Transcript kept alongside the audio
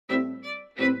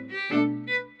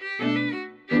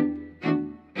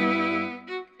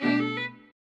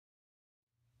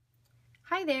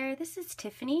Hi there, this is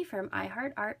Tiffany from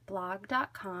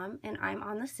iHeartArtBlog.com and I'm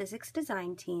on the Sizzix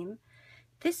Design Team.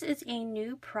 This is a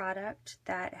new product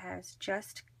that has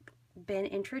just been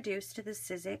introduced to the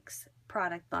Sizzix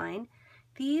product line.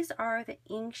 These are the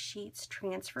Inksheets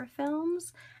Transfer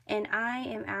Films and I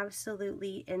am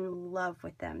absolutely in love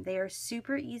with them. They are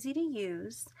super easy to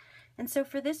use. And so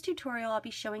for this tutorial I'll be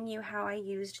showing you how I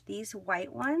used these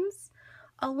white ones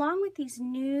along with these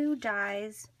new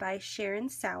dies by Sharyn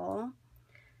Sowell.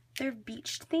 They're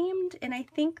beach themed and I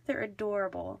think they're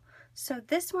adorable. So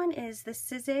this one is the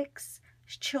Sizzix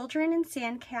Children and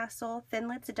Sandcastle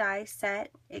Thinlits Die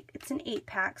set. It's an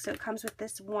 8-pack, so it comes with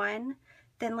this one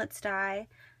Thinlits die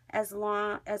as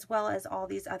well as all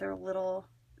these other little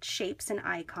shapes and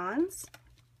icons.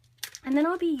 And then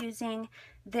I'll be using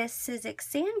this Sizzix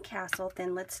Sandcastle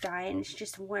Thinlits die, and it's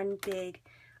just one big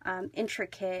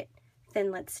intricate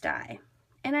Thinlits die.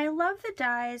 And I love the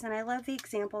dies and I love the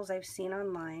examples I've seen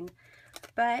online,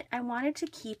 but I wanted to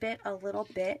keep it a little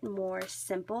bit more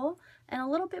simple and a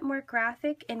little bit more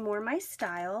graphic and more my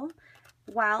style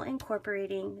while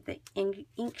incorporating the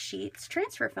Inksheets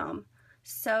Transfer Film.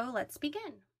 So let's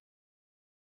begin.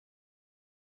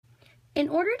 In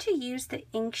order to use the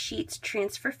Inksheets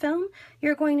Transfer Film,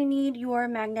 you're going to need your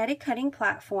magnetic cutting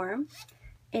platform,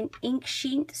 an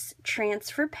Inksheets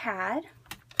transfer pad,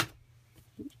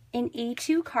 an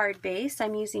A2 card base.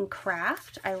 I'm using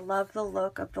Craft. I love the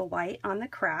look of the white on the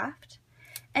Craft.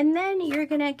 And then you're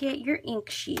going to get your ink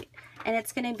sheet, and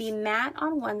it's going to be matte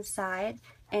on one side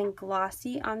and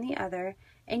glossy on the other.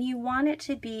 And you want it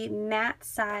to be matte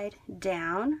side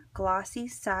down, glossy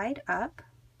side up.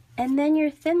 And then your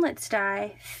Thinlits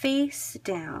die face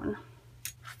down,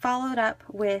 followed up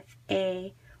with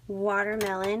a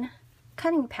watermelon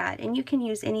cutting pad, and you can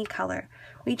use any color.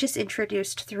 We just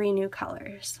introduced 3 new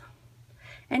colors.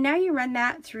 And now you run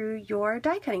that through your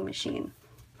die cutting machine.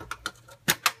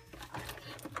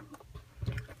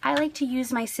 I like to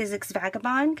use my Sizzix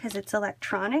Vagabond because it's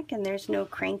electronic and there's no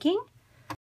cranking.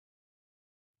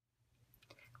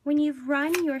 When you've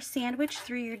run your sandwich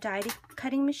through your die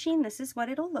cutting machine, this is what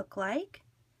it'll look like.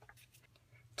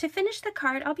 To finish the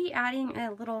card, I'll be adding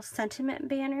a little sentiment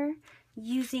banner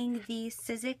using the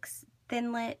Sizzix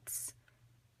Thinlits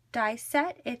die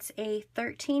set. It's a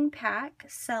 13-pack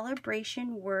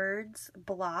celebration words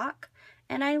block,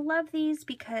 and I love these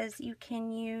because you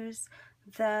can use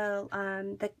the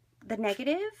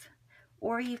negative,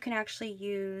 or you can actually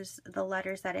use the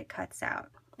letters that it cuts out,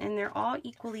 and they're all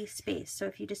equally spaced. So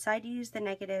if you decide to use the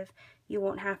negative, you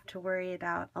won't have to worry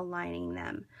about aligning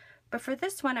them. But for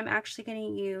this one, I'm actually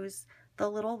going to use the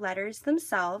little letters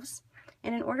themselves.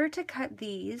 And in order to cut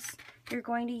these, you're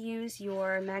going to use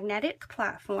your magnetic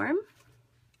platform,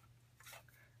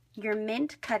 your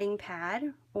mint cutting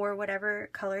pad, or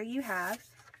whatever color you have,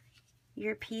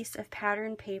 your piece of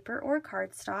pattern paper or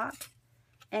cardstock,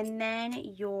 and then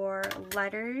your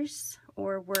letters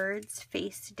or words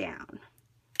face down.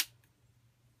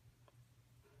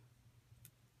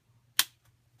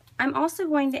 I'm also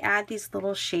going to add these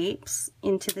little shapes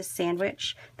into the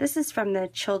sandwich. This is from the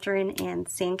Children and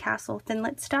Sandcastle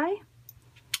Thinlits die.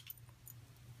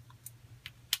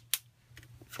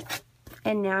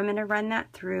 And now I'm going to run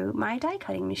that through my die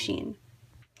cutting machine.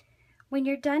 When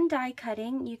you're done die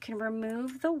cutting, you can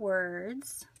remove the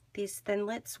words, these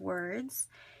Thinlits words,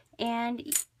 and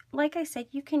like I said,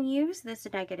 you can use this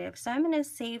negative. So I'm going to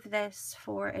save this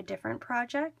for a different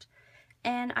project.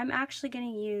 And I'm actually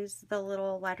going to use the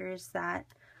little letters that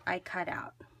I cut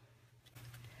out.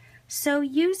 So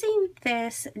using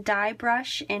this die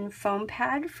brush and foam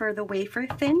pad for the wafer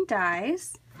thin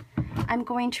dies, I'm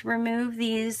going to remove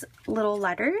these little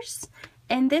letters.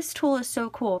 And this tool is so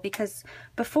cool because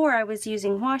before I was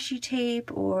using washi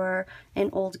tape or an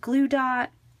old glue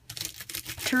dot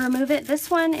to remove it.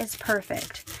 This one is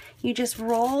perfect. You just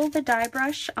roll the die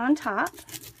brush on top,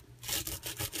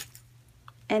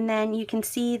 and then you can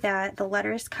see that the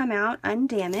letters come out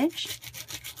undamaged.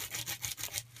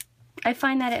 I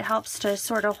find that it helps to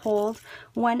sort of hold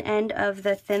one end of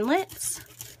the Thinlits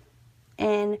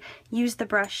and use the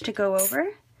brush to go over.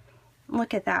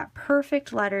 Look at that,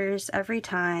 perfect letters every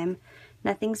time.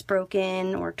 Nothing's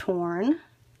broken or torn.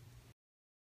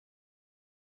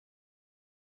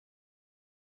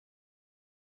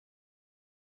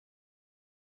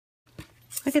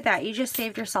 Look at that, you just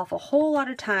saved yourself a whole lot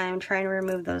of time trying to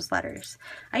remove those letters.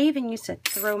 I even used to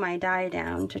throw my die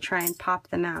down to try and pop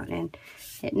them out, and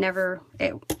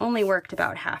it only worked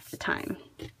about half the time.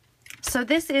 So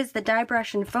this is the die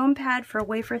brush and foam pad for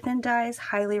wafer thin dies.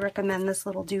 Highly recommend this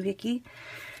little doohickey.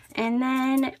 And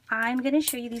then I'm going to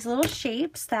show you these little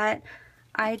shapes that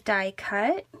I die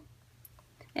cut.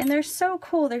 And they're so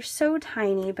cool. They're so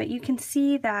tiny, but you can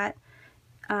see that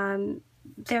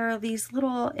there are these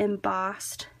little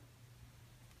embossed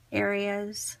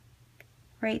areas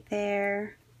right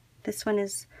there. This one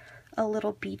is a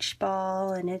little beach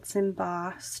ball and it's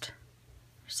embossed.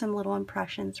 There's some little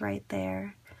impressions right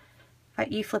there.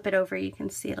 If you flip it over, you can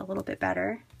see it a little bit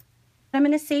better. I'm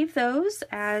going to save those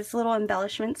as little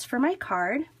embellishments for my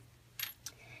card.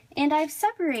 And I've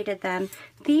separated them.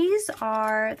 These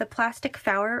are the plastic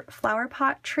flower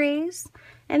pot trays,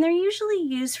 and they're usually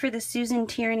used for the Susan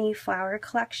Tierney flower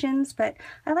collections, but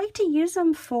I like to use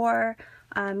them for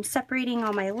separating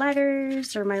all my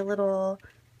letters or my little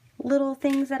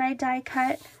things that I die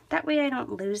cut. That way I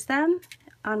don't lose them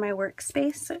on my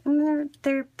workspace, and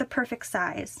they're the perfect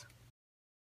size.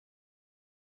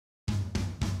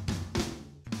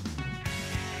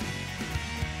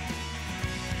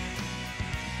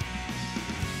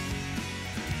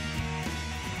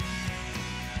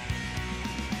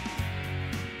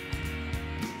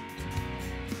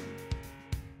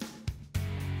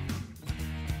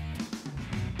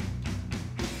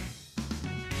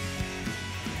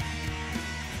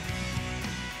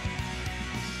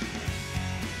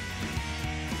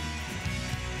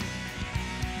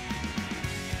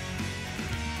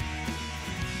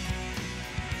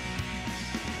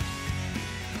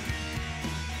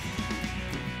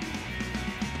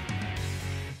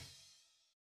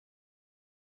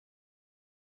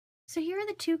 So here are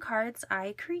the two cards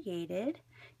I created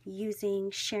using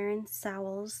Sharyn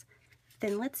Sowell's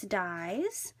Thinlits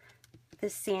Dies, the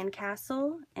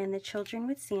Sandcastle and the Children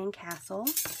with Sandcastle,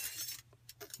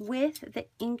 with the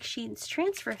Inksheets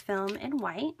Transfer Film in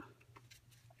white.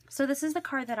 So this is the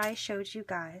card that I showed you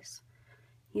guys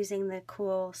using the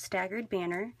cool staggered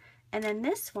banner, and then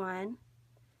this one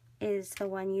is the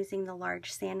one using the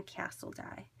large Sandcastle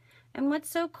die. And what's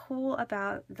so cool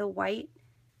about the white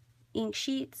ink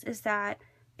sheets is that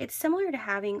it's similar to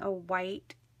having a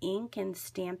white ink and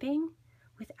stamping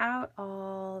without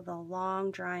all the long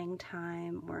drying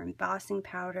time or embossing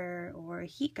powder or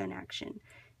heat gun action.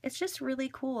 It's just really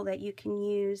cool that you can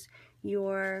use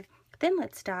your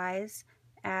Thinlits dies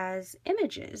as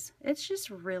images. It's just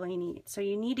really neat. So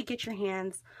you need to get your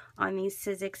hands on these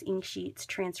Sizzix Inksheets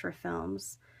Transfer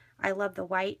Films. I love the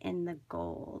white and the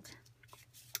gold.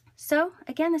 So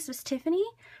again, this was Tiffany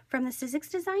from the Sizzix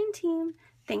Design Team.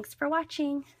 Thanks for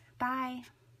watching. Bye.